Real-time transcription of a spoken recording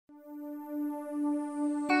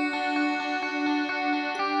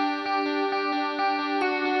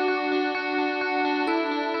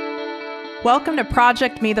Welcome to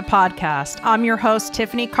ProjectME, the podcast. I'm your host,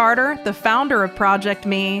 Tiffany Carter, the founder of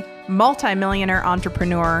ProjectME, multimillionaire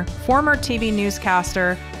entrepreneur, former TV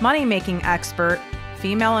newscaster, money-making expert,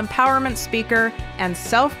 female empowerment speaker, and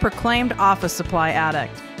self-proclaimed office supply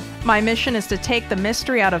addict. My mission is to take the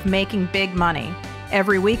mystery out of making big money.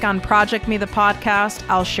 Every week on ProjectME, the podcast,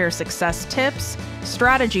 I'll share success tips,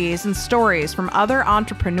 strategies, and stories from other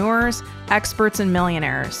entrepreneurs, experts, and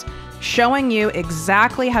millionaires, showing you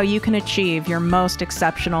exactly how you can achieve your most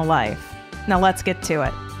exceptional life. Now let's get to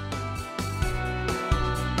it.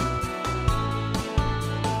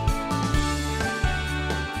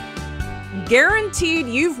 Guaranteed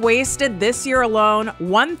you've wasted this year alone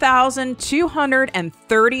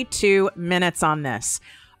 1,232 minutes on this.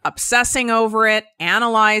 Obsessing over it,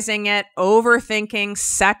 analyzing it, overthinking,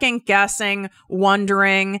 second guessing,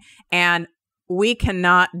 wondering, and we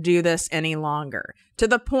cannot do this any longer, to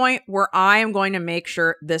the point where I am going to make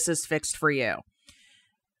sure this is fixed for you.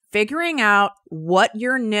 Figuring out what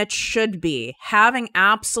your niche should be, having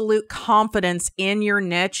absolute confidence in your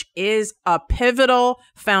niche is a pivotal,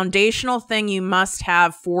 foundational thing you must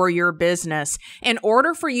have for your business in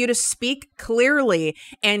order for you to speak clearly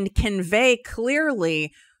and convey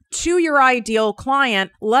clearly to your ideal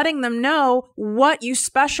client, letting them know what you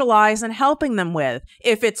specialize in helping them with.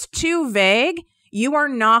 If it's too vague, you are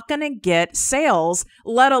not going to get sales,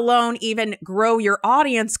 let alone even grow your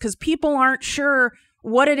audience, because people aren't sure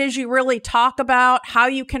what it is you really talk about, how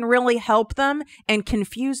you can really help them, and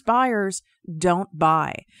confused buyers don't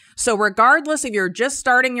buy. So regardless if you're just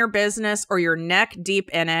starting your business or you're neck deep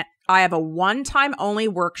in it, I have a one-time only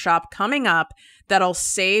workshop coming up that'll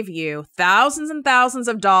save you thousands and thousands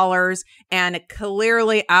of dollars and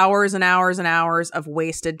clearly hours and hours and hours of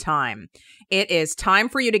wasted time. It is time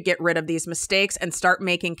for you to get rid of these mistakes and start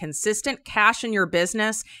making consistent cash in your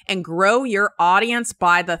business and grow your audience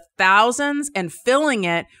by the thousands and filling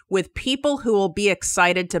it with people who will be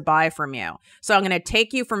excited to buy from you. So I'm going to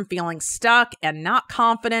take you from feeling stuck and not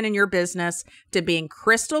confident in your business to being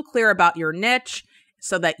crystal clear about your niche,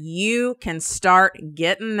 so that you can start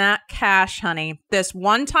getting that cash, honey. This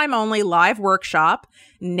one-time only live workshop,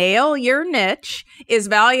 Nail Your Niche, is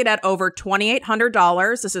valued at over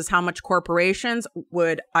 $2,800. This is how much corporations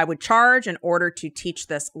I would charge in order to teach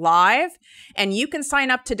this live. And you can sign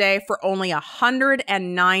up today for only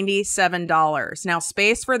 $197. Now,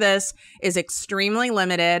 space for this is extremely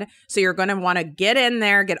limited, so you're going to want to get in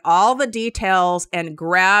there, get all the details, and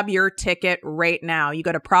grab your ticket right now. You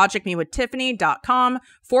go to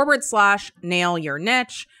projectmewithtiffany.com/nail your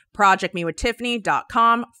niche,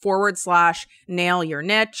 projectmewithtiffany.com/nail your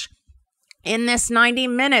niche. In this 90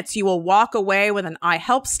 minutes, you will walk away with an I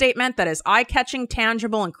help statement that is eye-catching,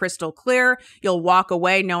 tangible, and crystal clear. You'll walk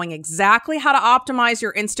away knowing exactly how to optimize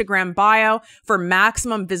your Instagram bio for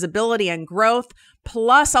maximum visibility and growth.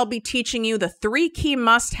 Plus, I'll be teaching you the 3 key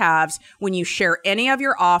must-haves when you share any of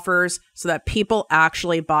your offers so that people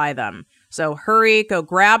actually buy them. So hurry, go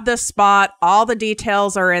grab this spot. All the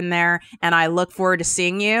details are in there, and I look forward to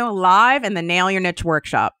seeing you live in the Nail Your Niche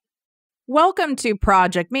workshop. Welcome to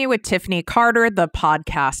ProjectME with Tiffany Carter, the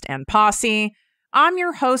podcast and posse. I'm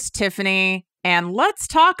your host, Tiffany, and let's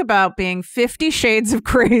talk about being 50 shades of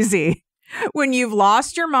crazy when you've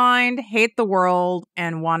lost your mind, hate the world,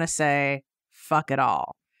 and want to say, fuck it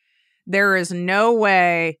all. There is no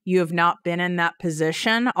way you have not been in that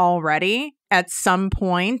position already at some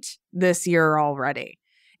point this year already.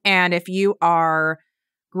 And if you are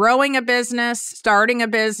growing a business, starting a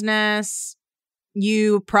business,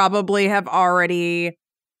 you probably have already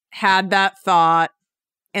had that thought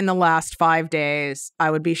in the last 5 days.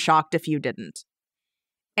 I would be shocked if you didn't.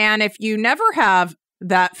 And if you never have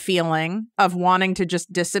that feeling of wanting to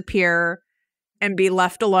just disappear and be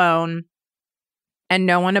left alone and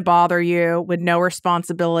no one to bother you with no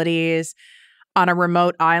responsibilities on a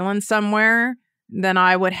remote island somewhere, then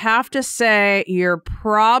I would have to say you're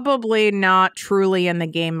probably not truly in the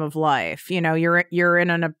game of life. You know, you're in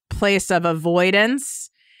a place of avoidance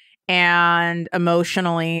and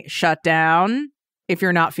emotionally shut down if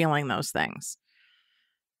you're not feeling those things.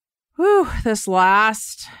 Whew, this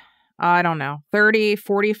last, 30,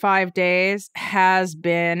 45 days has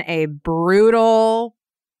been a brutal,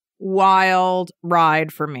 wild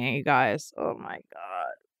ride for me, you guys. Oh my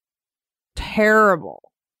God.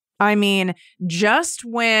 Terrible. I mean, just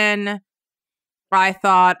when I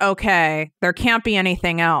thought, okay, there can't be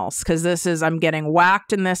anything else because I'm getting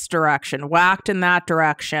whacked in this direction, whacked in that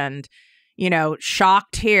direction,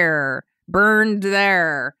 shocked here, burned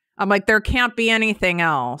there. I'm like, there can't be anything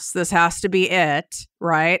else. This has to be it,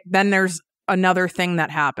 right? Then there's another thing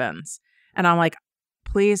that happens. And I'm like,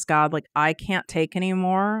 please, God, I can't take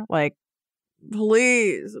anymore.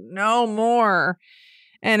 please, no more.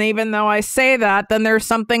 And even though I say that, then there's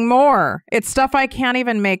something more. It's stuff I can't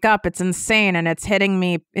even make up. It's insane. And it's hitting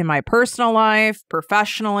me in my personal life,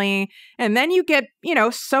 professionally. And then you get,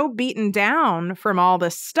 so beaten down from all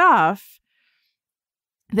this stuff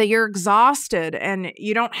that you're exhausted and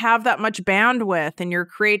you don't have that much bandwidth and your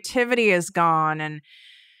creativity is gone and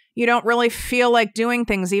you don't really feel like doing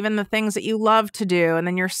things, even the things that you love to do. And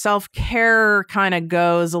then your self-care kind of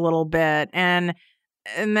goes a little bit. And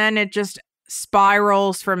then it just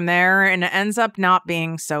spirals from there and it ends up not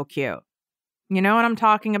being so cute. You know what I'm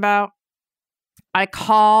talking about? I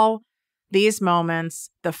call these moments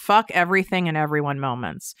the fuck everything and everyone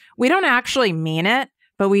moments. We don't actually mean it,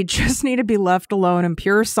 but we just need to be left alone in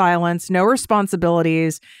pure silence, no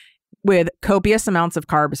responsibilities, with copious amounts of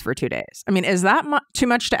carbs for 2 days. I mean, is that too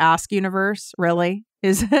much to ask, universe? Really?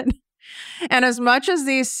 Is it? And as much as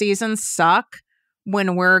these seasons suck,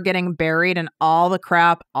 when we're getting buried in all the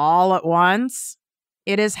crap all at once,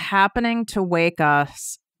 it is happening to wake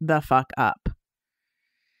us the fuck up.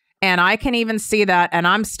 And I can even see that, and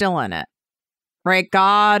I'm still in it, right?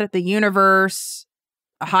 God, the universe,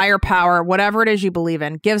 a higher power, whatever it is you believe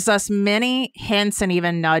in, gives us many hints and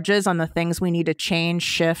even nudges on the things we need to change,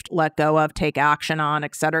 shift, let go of, take action on,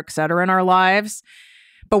 et cetera, in our lives.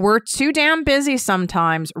 But we're too damn busy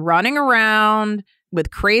sometimes running around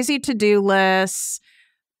with crazy to-do lists,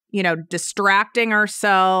 distracting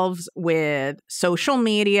ourselves with social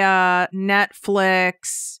media,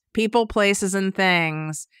 Netflix, people, places, and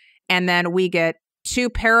things. And then we get too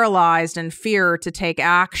paralyzed in fear to take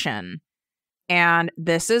action. And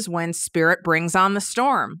this is when spirit brings on the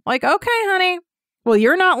storm. Like, okay, honey, well,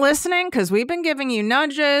 you're not listening because we've been giving you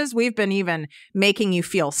nudges. We've been even making you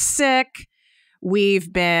feel sick.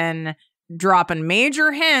 We've been dropping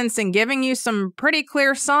major hints and giving you some pretty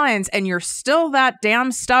clear signs, and you're still that damn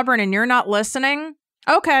stubborn and you're not listening.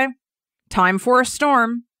 Okay, time for a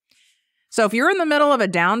storm. So if you're in the middle of a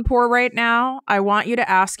downpour right now, I want you to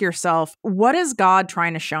ask yourself, what is God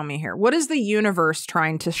trying to show me here? What is the universe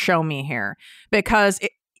trying to show me here? Because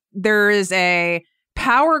there is a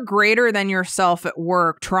power greater than yourself at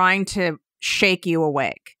work trying to shake you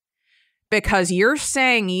awake. Because you're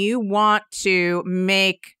saying you want to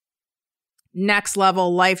make next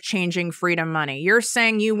level, life-changing freedom money. You're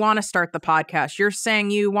saying you want to start the podcast. You're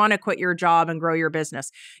saying you want to quit your job and grow your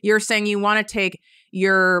business. You're saying you want to take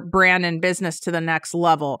your brand and business to the next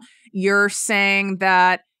level. You're saying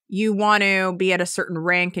that you want to be at a certain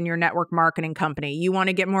rank in your network marketing company. You want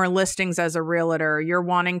to get more listings as a realtor. You're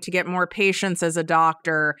wanting to get more patients as a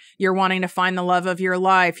doctor. You're wanting to find the love of your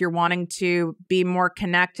life. You're wanting to be more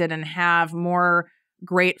connected and have more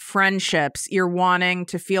great friendships. You're wanting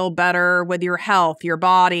to feel better with your health, your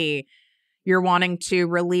body. You're wanting to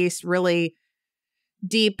release really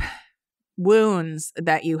deep wounds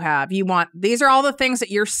that you have. These are all the things that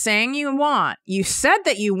you're saying you want. You said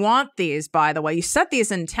that you want these, by the way. You set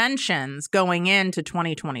these intentions going into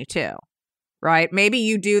 2022, right? Maybe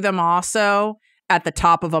you do them also at the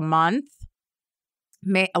top of a month.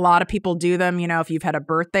 A lot of people do them, if you've had a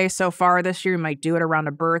birthday so far this year, you might do it around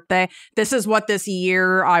a birthday. This is what this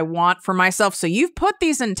year I want for myself. So you've put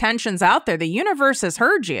these intentions out there. The universe has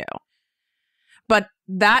heard you. But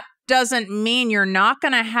that doesn't mean you're not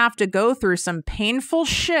going to have to go through some painful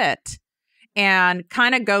shit and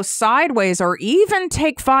kind of go sideways or even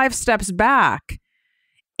take 5 steps back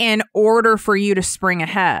in order for you to spring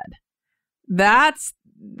ahead. That's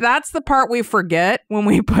the part we forget when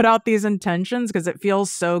we put out these intentions, because it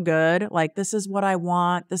feels so good. Like, this is what I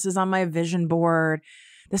want. This is on my vision board.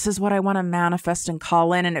 This is what I want to manifest and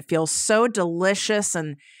call in. And it feels so delicious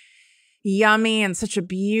and yummy and such a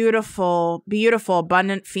beautiful, beautiful,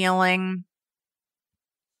 abundant feeling.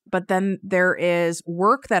 But then there is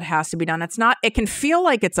work that has to be done. It can feel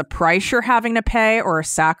like it's a price you're having to pay or a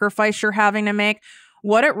sacrifice you're having to make.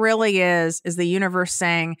 What it really is the universe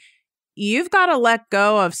saying, you've got to let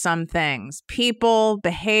go of some things, people,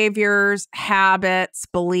 behaviors, habits,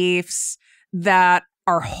 beliefs that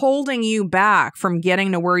are holding you back from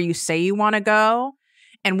getting to where you say you want to go.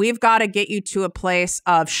 And we've got to get you to a place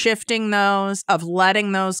of shifting those, of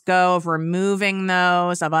letting those go, of removing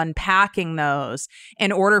those, of unpacking those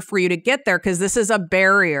in order for you to get there. Because this is a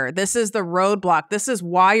barrier. This is the roadblock. This is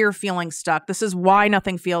why you're feeling stuck. This is why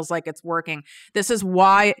nothing feels like it's working. This is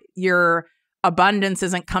why your abundance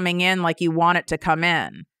isn't coming in like you want it to come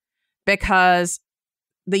in. Because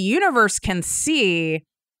the universe can see,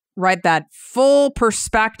 right, that full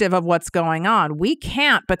perspective of what's going on. We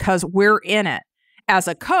can't, because we're in it. As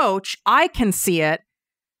a coach, I can see it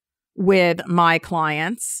with my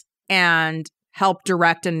clients and help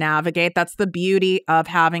direct and navigate. That's the beauty of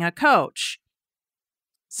having a coach.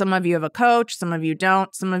 Some of you have a coach, some of you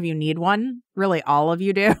don't, some of you need one. Really, all of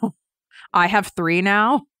you do. I have 3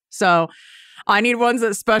 now. So I need ones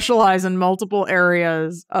that specialize in multiple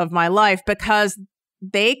areas of my life because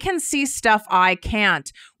they can see stuff I can't,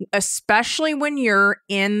 especially when you're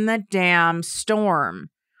in the damn storm.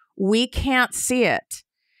 We can't see it.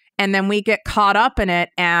 And then we get caught up in it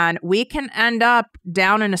and we can end up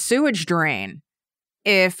down in a sewage drain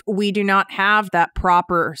if we do not have that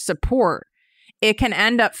proper support. It can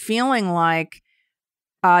end up feeling like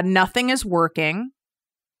nothing is working.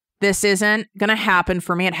 This isn't going to happen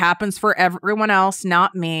for me. It happens for everyone else,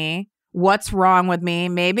 not me. What's wrong with me?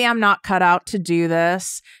 Maybe I'm not cut out to do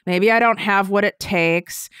this. Maybe I don't have what it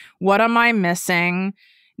takes. What am I missing?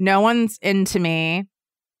 No one's into me.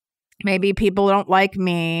 Maybe people don't like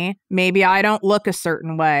me. Maybe I don't look a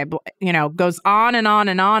certain way. You know, goes on and on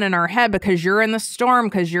and on in our head because you're in the storm,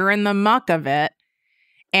 because you're in the muck of it.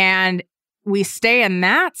 And we stay in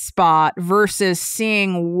that spot versus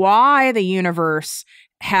seeing why the universe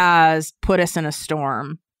has put us in a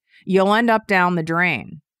storm. You'll end up down the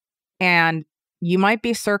drain. And you might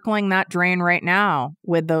be circling that drain right now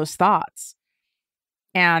with those thoughts.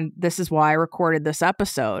 And this is why I recorded this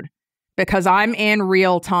episode. Because I'm in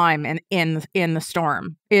real time and in the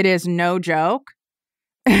storm. It is no joke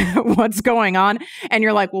what's going on. And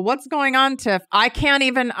you're like, well, what's going on, Tiff? I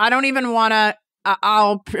don't even want to,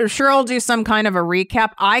 I'll do some kind of a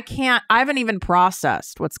recap. I haven't even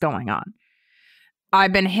processed what's going on.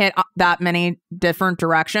 I've been hit that many different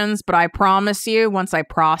directions, but I promise you, once I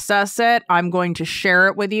process it, I'm going to share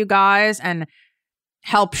it with you guys and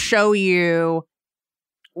help show you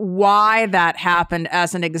why that happened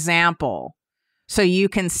as an example so you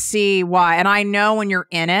can see why. And I know when you're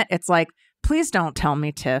in it, it's like, please don't tell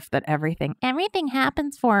me, Tiff, that everything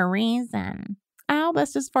happens for a reason. Oh,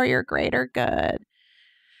 this is for your greater good.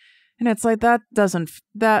 And it's like,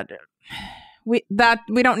 we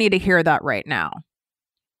don't need to hear that right now.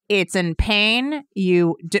 It's in pain.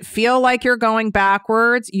 You feel like you're going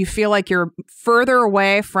backwards. You feel like you're further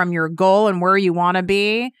away from your goal and where you want to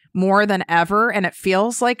be more than ever. And it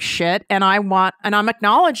feels like shit. And I'm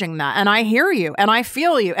acknowledging that. And I hear you and I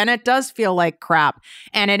feel you. And it does feel like crap.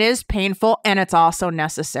 And it is painful. And it's also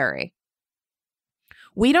necessary.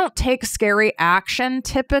 We don't take scary action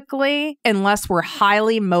typically unless we're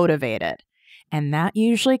highly motivated. And that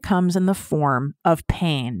usually comes in the form of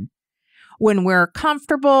pain. When we're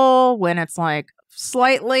comfortable, when it's like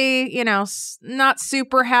slightly, not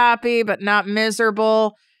super happy, but not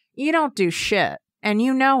miserable, you don't do shit. And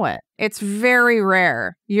you know it. It's very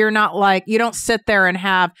rare. You're not like, you don't sit there and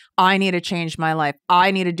have, I need to change my life. I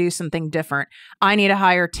need to do something different. I need to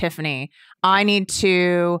hire Tiffany. I need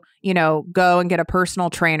to, go and get a personal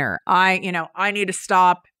trainer. I need to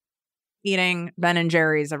stop eating Ben &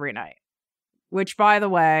 Jerry's every night. Which, by the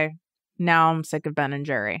way, now I'm sick of Ben &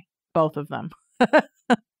 Jerry. Both of them.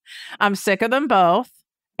 I'm sick of them both.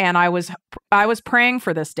 And I was praying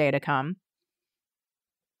for this day to come.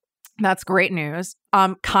 That's great news.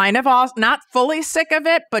 Kind of not fully sick of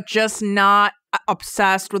it, but just not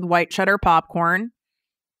obsessed with white cheddar popcorn.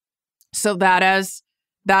 So that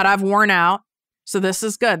I've worn out. So this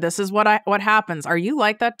is good. This is what happens. Are you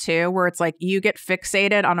like that too? Where it's like you get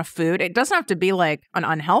fixated on a food. It doesn't have to be like an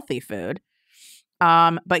unhealthy food.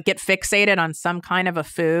 But get fixated on some kind of a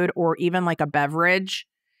food or even like a beverage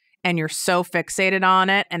and you're so fixated on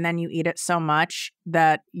it and then you eat it so much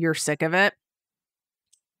that you're sick of it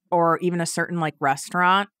or even a certain like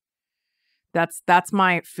restaurant. That's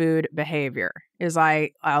my food behavior is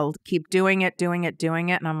I'll keep doing it.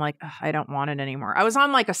 And I'm like, I don't want it anymore. I was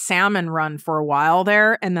on like a salmon run for a while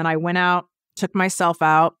there. And then I went out, took myself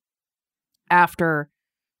out after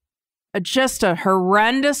just a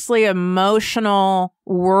horrendously emotional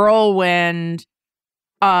whirlwind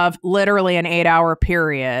of literally an 8-hour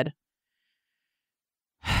period.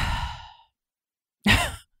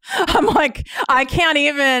 I'm like, I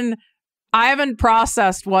haven't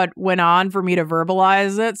processed what went on for me to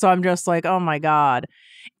verbalize it. So I'm just like, oh my God.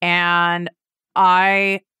 And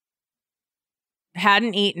I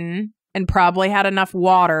hadn't eaten and probably had enough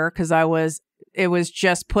water because it was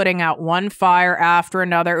just putting out one fire after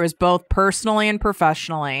another. It was both personally and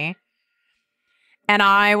professionally. And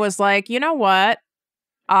I was like, you know what?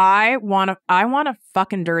 I want a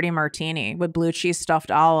fucking dirty martini with blue cheese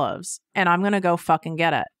stuffed olives. And I'm going to go fucking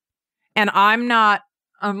get it. And I'm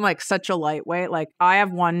like such a lightweight. Like I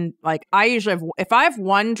have one, like I usually have, if I have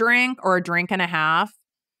one drink or a drink and a half,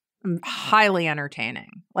 I'm highly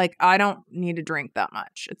entertaining. Like I don't need to drink that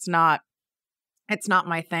much. It's not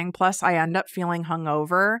my thing. Plus I end up feeling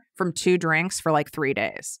hungover from 2 drinks for like 3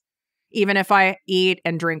 days. even if I eat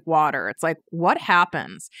and drink water. It's like, what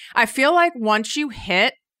happens? I feel like once you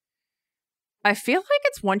hit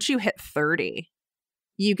 30,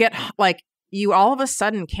 you get like, you all of a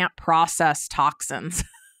sudden can't process toxins.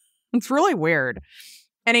 It's really weird.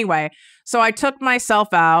 Anyway, so I took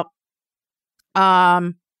myself out.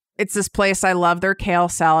 It's this place I love, their kale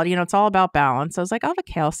salad. You know, it's all about balance. I was like, I'll have a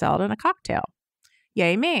kale salad and a cocktail.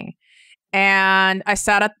 Yay me. And I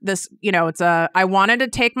sat at this, you know, I wanted to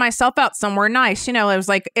take myself out somewhere nice. You know, it's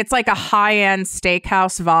like a high-end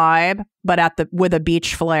steakhouse vibe, but with a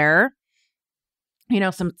beach flair. You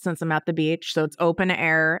know, since I'm at the beach, so it's open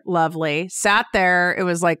air, lovely. Sat there. It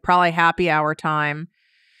was like probably happy hour time.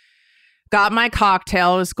 Got my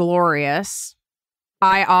cocktail. It was glorious.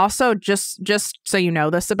 I also, just so you know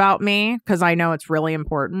this about me, because I know it's really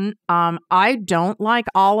important, I don't like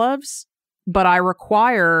olives, but I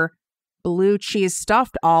require blue cheese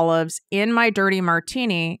stuffed olives in my dirty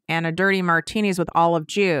martini, and a dirty martini's with olive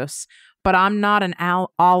juice, but I'm not an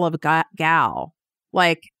olive gal.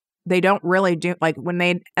 Like, they don't really do, like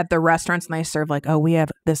when at the restaurants and they serve like, oh, we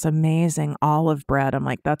have this amazing olive bread. I'm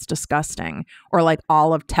like, that's disgusting. Or like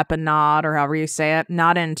olive tapenade or however you say it.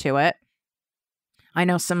 Not into it. I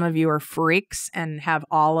know some of you are freaks and have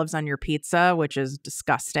olives on your pizza, which is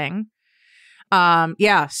disgusting.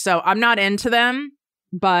 Yeah, so I'm not into them,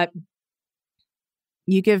 but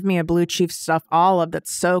you give me a blue cheese stuffed olive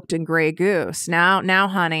that's soaked in Grey Goose. Now,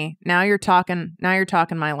 honey, now you're talking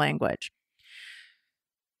my language.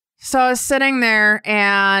 So I was sitting there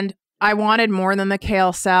and I wanted more than the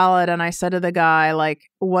kale salad. And I said to the guy, like,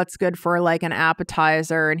 what's good for like an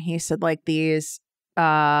appetizer? And he said like these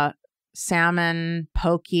salmon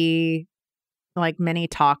pokey, like mini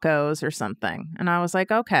tacos or something. And I was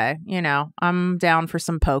like, okay, you know, I'm down for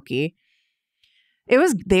some pokey.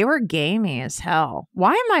 They were gamey as hell.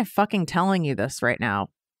 Why am I fucking telling you this right now?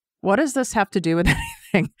 What does this have to do with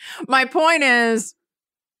anything? My point is,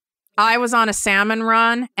 I was on a salmon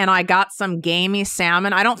run and I got some gamey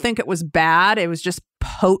salmon. I don't think it was bad. It was just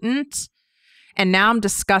potent. And now I'm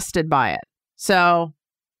disgusted by it. So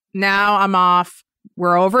now I'm off.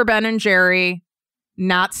 We're over Ben & Jerry,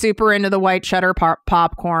 not super into the white cheddar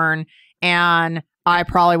popcorn. And I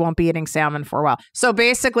probably won't be eating salmon for a while. So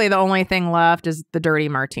basically the only thing left is the dirty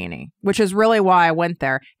martini, which is really why I went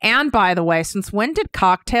there. And by the way, since when did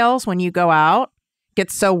cocktails, when you go out, get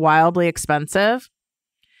so wildly expensive?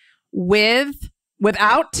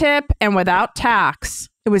 Without tip and without tax,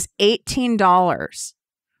 it was $18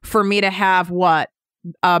 for me to have what?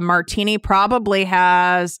 A martini probably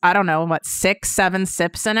has, I don't know, 6-7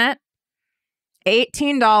 sips in it.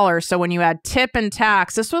 $18. So when you add tip and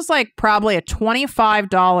tax, this was like probably a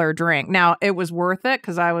 $25 drink. Now, it was worth it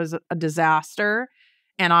because I was a disaster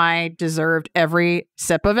and I deserved every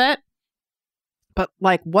sip of it. But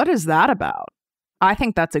like, what is that about? I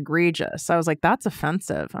think that's egregious. I was like, that's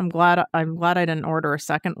offensive. I'm glad I didn't order a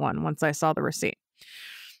second one once I saw the receipt.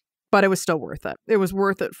 But it was still worth it. It was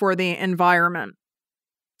worth it for the environment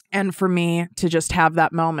and for me to just have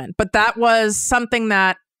that moment. But that was something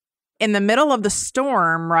that in the middle of the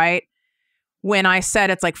storm, right? When I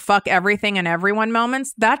said it's like fuck everything and everyone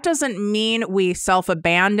moments, that doesn't mean we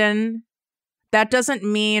self-abandon. That doesn't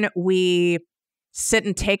mean we sit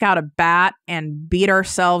and take out a bat and beat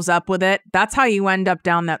ourselves up with it. That's how you end up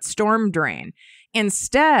down that storm drain.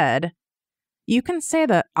 Instead, you can say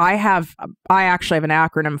that I actually have an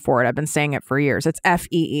acronym for it. I've been saying it for years. It's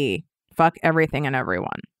FEE. Fuck everything and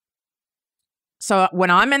everyone. So when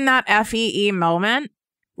I'm in that FEE moment,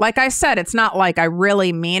 like I said, it's not like I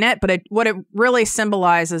really mean it, but what it really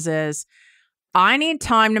symbolizes is I need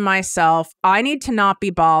time to myself. I need to not be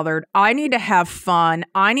bothered. I need to have fun.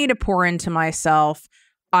 I need to pour into myself.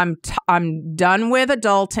 I'm done with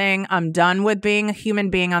adulting. I'm done with being a human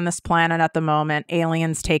being on this planet at the moment.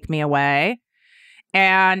 Aliens take me away.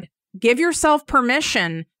 And give yourself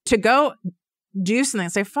permission to go do something.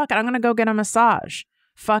 Say, fuck it, I'm going to go get a massage.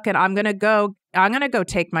 Fuck it, I'm going to go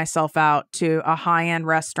take myself out to a high-end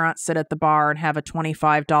restaurant, sit at the bar and have a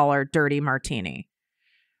 $25 dirty martini.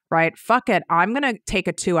 Right? Fuck it, I'm going to take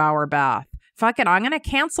a 2-hour bath. Fuck it, I'm going to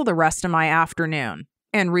cancel the rest of my afternoon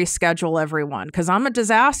and reschedule everyone because I'm a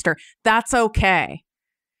disaster. That's okay.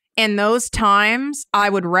 In those times, I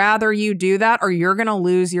would rather you do that or you're going to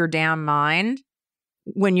lose your damn mind.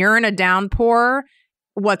 When you're in a downpour,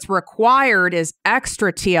 what's required is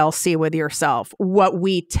extra TLC with yourself. What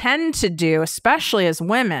we tend to do, especially as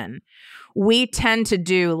women, we tend to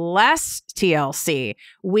do less TLC.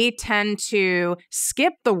 We tend to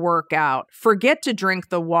skip the workout, forget to drink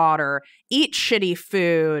the water, eat shitty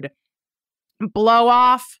food, blow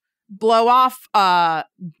off blow off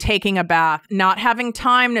taking a bath, not having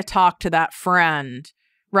time to talk to that friend,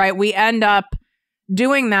 right? We end up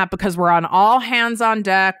doing that because we're on all hands on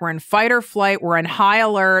deck. We're in fight or flight. We're in high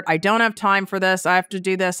alert. I don't have time for this. I have to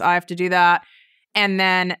do this. I have to do that. And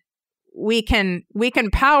then we can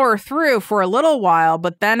power through for a little while,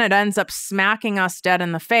 but then it ends up smacking us dead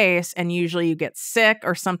in the face. And usually you get sick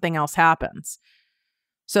or something else happens.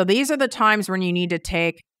 So these are the times when you need to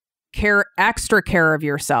take extra care of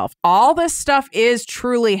yourself. All this stuff is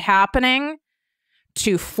truly happening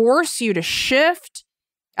to force you to shift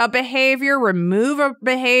a behavior, remove a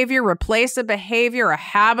behavior, replace a behavior, a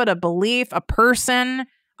habit, a belief, a person,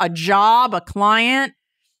 a job, a client,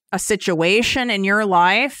 a situation in your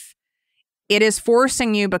life. It is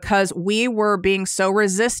forcing you because we were being so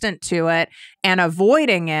resistant to it and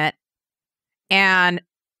avoiding it. And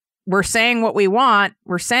we're saying what we want.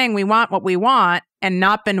 We're saying we want what we want and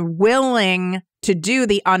not been willing to do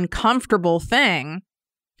the uncomfortable thing.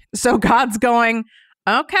 So God's going,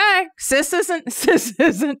 okay, sis isn't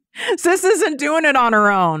doing it on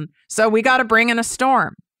her own. So we got to bring in a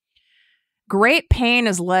storm. Great pain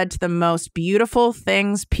has led to the most beautiful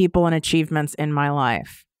things, people, and achievements in my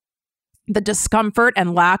life. The discomfort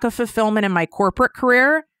and lack of fulfillment in my corporate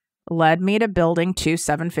career led me to building 2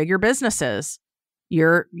 7-figure businesses.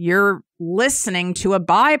 You're listening to a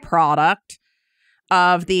byproduct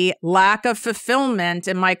of the lack of fulfillment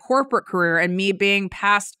in my corporate career and me being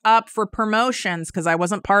passed up for promotions because I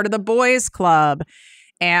wasn't part of the boys club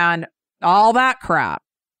and all that crap.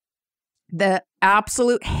 The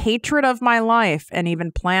absolute hatred of my life and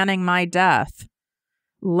even planning my death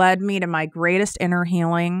led me to my greatest inner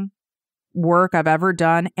healing work I've ever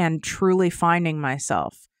done and truly finding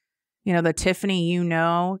myself. You know, the Tiffany you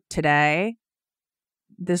know today,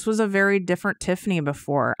 this was a very different Tiffany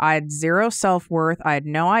before. I had zero self-worth. I had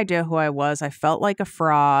no idea who I was. I felt like a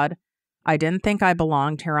fraud. I didn't think I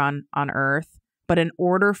belonged here on earth. But in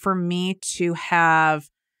order for me to have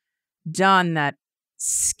done that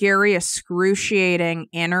scary, excruciating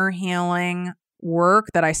inner healing work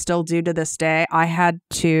that I still do to this day, I had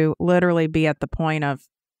to literally be at the point of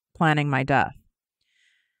planning my death.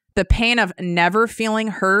 The pain of never feeling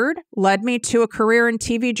heard led me to a career in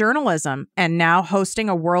TV journalism and now hosting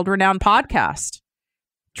a world-renowned podcast.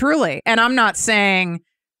 Truly. And I'm not saying,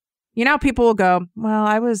 you know, people will go, well,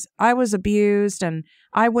 I was abused and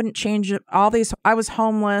I wouldn't change all these. I was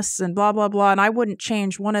homeless and blah, blah, blah. And I wouldn't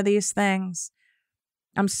change one of these things.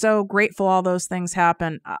 I'm so grateful all those things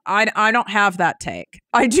happen. I don't have that take.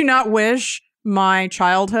 I do not wish my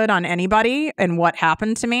childhood on anybody and what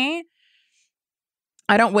happened to me.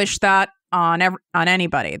 I don't wish that on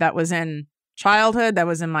anybody. That was in childhood. That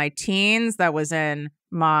was in my teens. That was in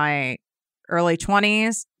my early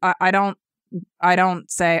 20s. I don't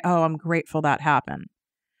say, oh, I'm grateful that happened.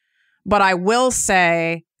 But I will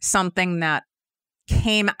say something that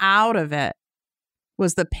came out of it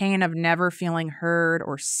was the pain of never feeling heard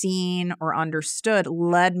or seen or understood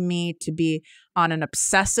led me to be on an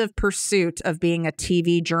obsessive pursuit of being a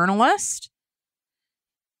TV journalist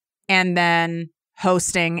and then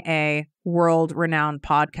hosting a world-renowned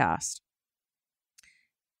podcast.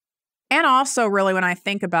 And also, really, when I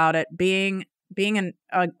think about it, being an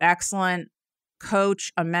excellent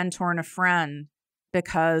coach, a mentor, and a friend,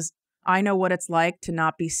 because I know what it's like to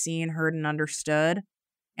not be seen, heard, and understood.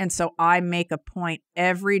 And so I make a point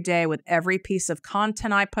every day with every piece of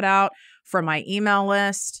content I put out from my email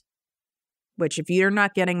list, which if you're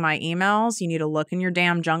not getting my emails, you need to look in your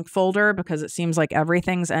damn junk folder because it seems like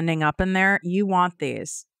everything's ending up in there. You want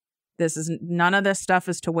these. None of this stuff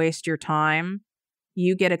is to waste your time.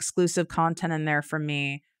 You get exclusive content in there from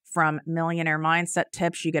me. From Millionaire Mindset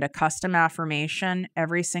Tips, you get a custom affirmation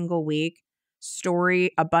every single week,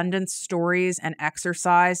 abundance stories and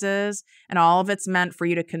exercises, and all of it's meant for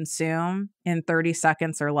you to consume in 30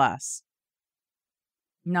 seconds or less.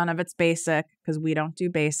 None of it's basic because we don't do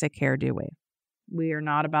basic here, do we? We are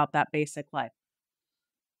not about that basic life.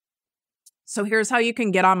 So here's how you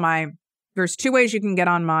can get on there's 2 ways you can get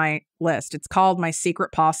on my list. It's called my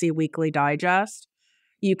Secret Posse Weekly Digest.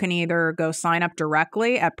 You can either go sign up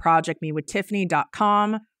directly at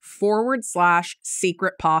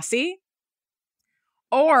projectmewithtiffany.com/secret posse,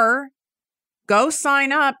 or go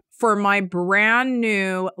sign up for my brand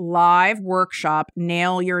new live workshop,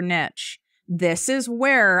 Nail Your Niche. This is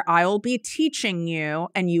where I will be teaching you,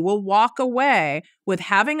 and you will walk away with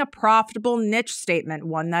having a profitable niche statement,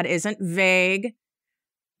 one that isn't vague,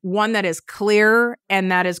 one that is clear,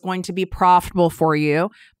 and that is going to be profitable for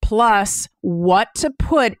you. plus what to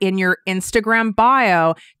put in your Instagram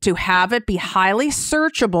bio to have it be highly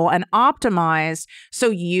searchable and optimized so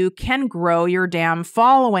you can grow your damn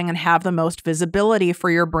following and have the most visibility for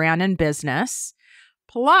your brand and business.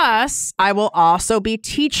 Plus, I will also be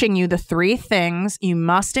teaching you the 3 things you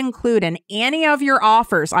must include in any of your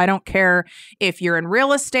offers. I don't care if you're in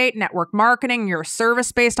real estate, network marketing, you're a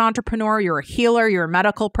service-based entrepreneur, you're a healer, you're a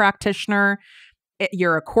medical practitioner,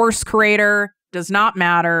 you're a course creator, does not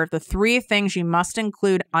matter. The 3 things you must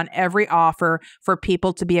include on every offer for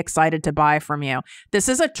people to be excited to buy from you. This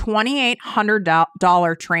is a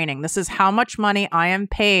 $2,800 training. This is how much money I am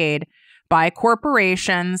paid by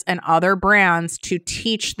corporations and other brands to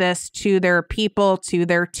teach this to their people, to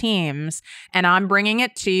their teams. And I'm bringing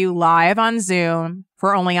it to you live on Zoom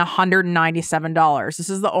for only $197. This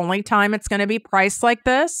is the only time it's going to be priced like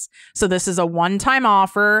this. So this is a one-time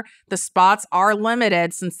offer. The spots are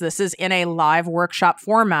limited since this is in a live workshop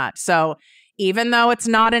format. So even though it's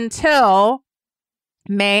not until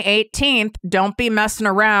May 18th, don't be messing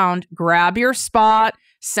around. Grab your spot,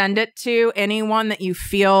 send it to anyone that you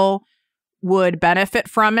feel would benefit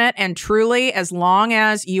from it. And truly, as long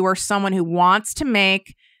as you are someone who wants to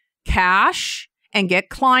make cash and get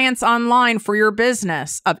clients online for your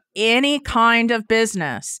business of any kind of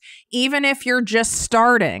business, even if you're just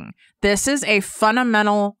starting, this is a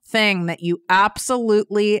fundamental thing that you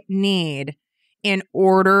absolutely need in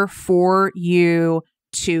order for you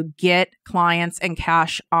to get clients and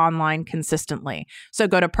cash online consistently. So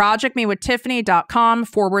go to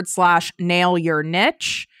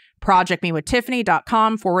projectmewithtiffany.com/nail-your-niche.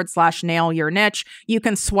 projectmewithtiffany.com/nail-your-niche. You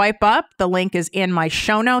can swipe up. The link is in my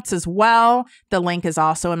show notes as well. The link is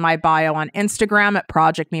also in my bio on Instagram at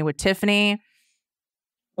projectmewithtiffany.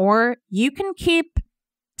 Or you can keep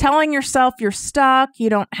telling yourself you're stuck,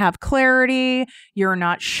 you don't have clarity, you're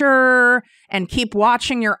not sure, and keep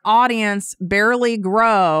watching your audience barely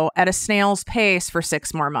grow at a snail's pace for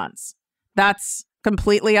 6 more months. That's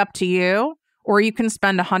completely up to you. Or you can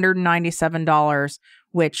spend $197,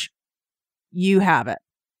 which you have it.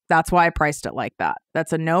 That's why I priced it like that.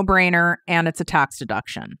 That's a no-brainer, and it's a tax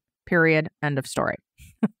deduction. Period. End of story.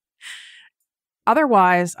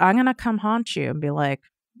 Otherwise, I'm going to come haunt you and be like,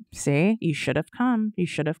 see, you should have come. You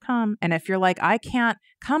should have come. And if you're like, I can't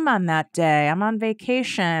come on that day, I'm on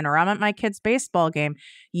vacation or I'm at my kid's baseball game,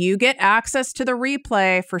 you get access to the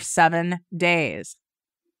replay for 7 days.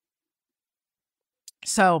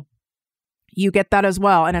 So you get that as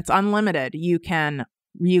well. And it's unlimited. You can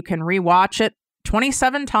rewatch it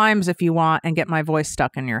 27 times if you want and get my voice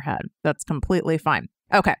stuck in your head. That's completely fine.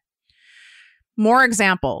 Okay. More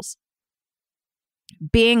examples.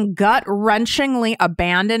 Being gut-wrenchingly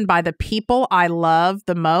abandoned by the people I love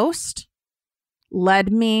the most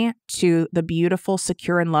led me to the beautiful,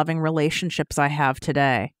 secure, and loving relationships I have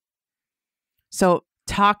today. So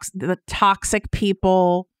the toxic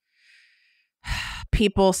people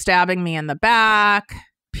stabbing me in the back,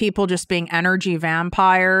 people just being energy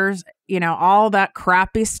vampires, all that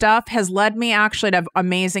crappy stuff has led me actually to have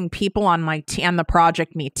amazing people on my and the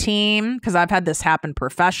ProjectME team, because I've had this happen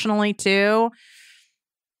professionally too.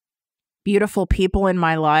 Beautiful people in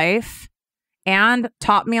my life, and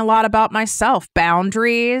taught me a lot about myself,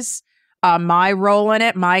 boundaries, my role in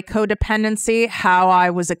it, my codependency, how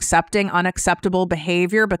I was accepting unacceptable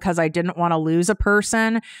behavior because I didn't want to lose a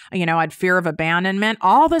person. I had fear of abandonment.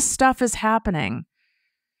 All this stuff is happening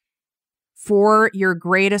for your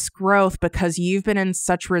greatest growth because you've been in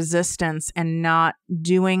such resistance and not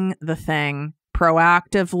doing the thing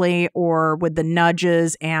proactively or with the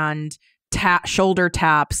nudges and shoulder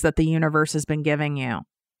taps that the universe has been giving you.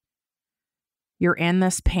 You're in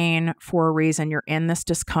this pain for a reason. You're in this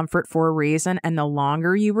discomfort for a reason. And the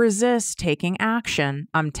longer you resist taking action,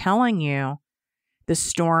 I'm telling you, the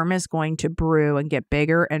storm is going to brew and get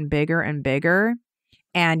bigger and bigger and bigger.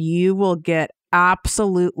 And you will get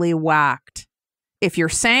absolutely whacked. If you're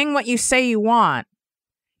saying what you say you want,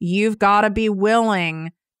 you've got to be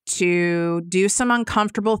willing to do some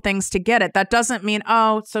uncomfortable things to get it. That doesn't mean,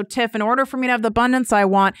 oh, so Tiff, in order for me to have the abundance I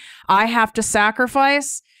want, I have to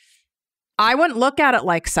sacrifice. I wouldn't look at it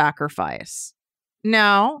like sacrifice.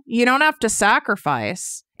 No, you don't have to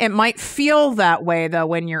sacrifice. It might feel that way, though,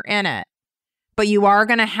 when you're in it. But you are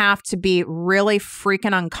going to have to be really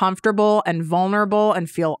freaking uncomfortable and vulnerable and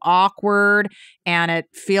feel awkward and it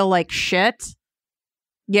feel like shit.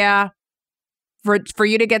 Yeah. For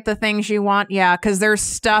you to get the things you want. Yeah. Because there's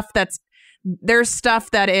stuff that is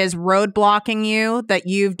roadblocking you, that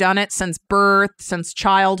you've done it since birth, since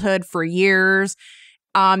childhood for years.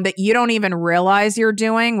 That you don't even realize you're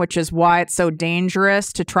doing, which is why it's so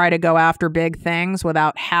dangerous to try to go after big things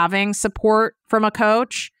without having support from a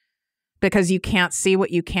coach. because you can't see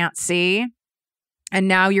what you can't see. And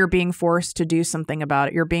now you're being forced to do something about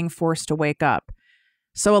it. You're being forced to wake up.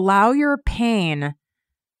 So allow your pain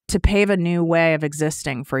to pave a new way of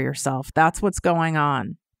existing for yourself. That's what's going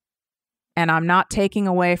on. And I'm not taking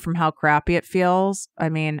away from how crappy it feels. I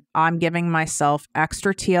mean, I'm giving myself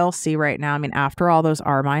extra TLC right now. I mean, after all, those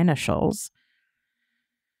are my initials.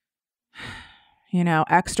 You know,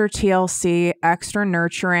 extra TLC, extra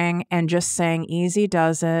nurturing, and just saying easy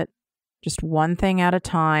does it. Just one thing at a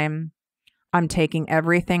time. I'm taking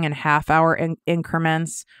everything in half-hour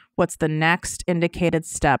increments. What's the next indicated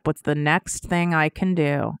step? What's the next thing I can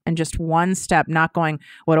do? And just one step, not going,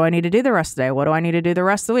 what do I need to do the rest of the day? What do I need to do the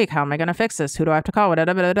rest of the week? How am I going to fix this? Who do I have to call?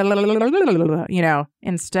 You know,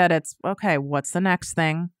 instead it's, okay, what's the next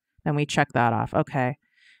thing? Then we check that off. Okay.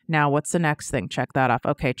 Now what's the next thing? Check that off.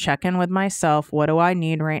 Okay. Check in with myself. What do I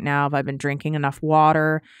need right now? Have I been drinking enough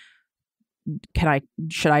water?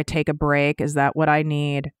 Should I take a break? Is that what I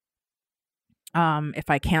need? If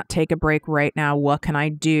I can't take a break right now, what can I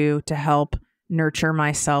do to help nurture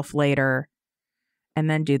myself later? And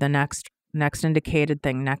then do the next indicated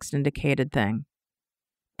thing.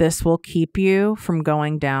 This will keep you from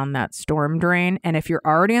going down that storm drain. And if you're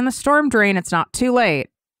already in the storm drain, it's not too late.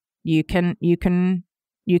 You can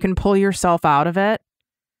pull yourself out of it,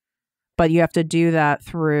 but you have to do that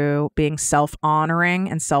through being self-honoring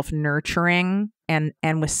and self-nurturing and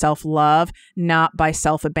with self-love, not by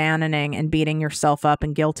self-abandoning and beating yourself up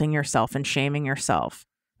and guilting yourself and shaming yourself.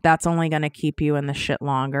 That's only going to keep you in the shit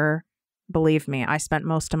longer. Believe me, I spent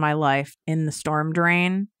most of my life in the storm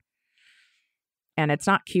drain, and it's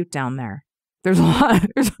not cute down there. There's a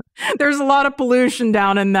lot of pollution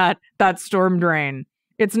down in that storm drain.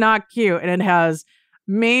 It's not cute, and it has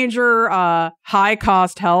major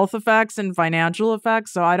high-cost health effects and financial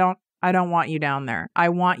effects, so I don't want you down there. I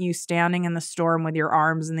want you standing in the storm with your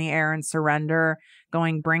arms in the air and surrender,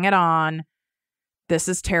 going, bring it on. This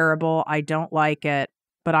is terrible. I don't like it,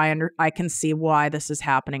 but I can see why this is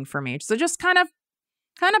happening for me. So just kind of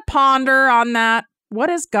ponder on that. What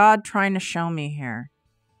is God trying to show me here?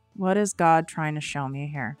 What is God trying to show me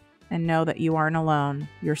here? And know that you aren't alone.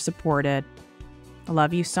 You're supported. I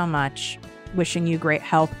love you so much. Wishing you great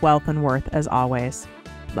health, wealth, and worth as always.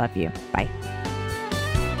 Love you. Bye.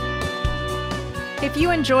 If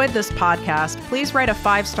you enjoyed this podcast, please write a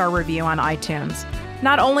 5-star review on iTunes.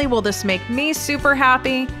 Not only will this make me super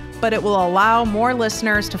happy, but it will allow more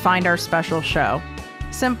listeners to find our special show.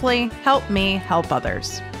 Simply help me help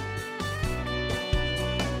others.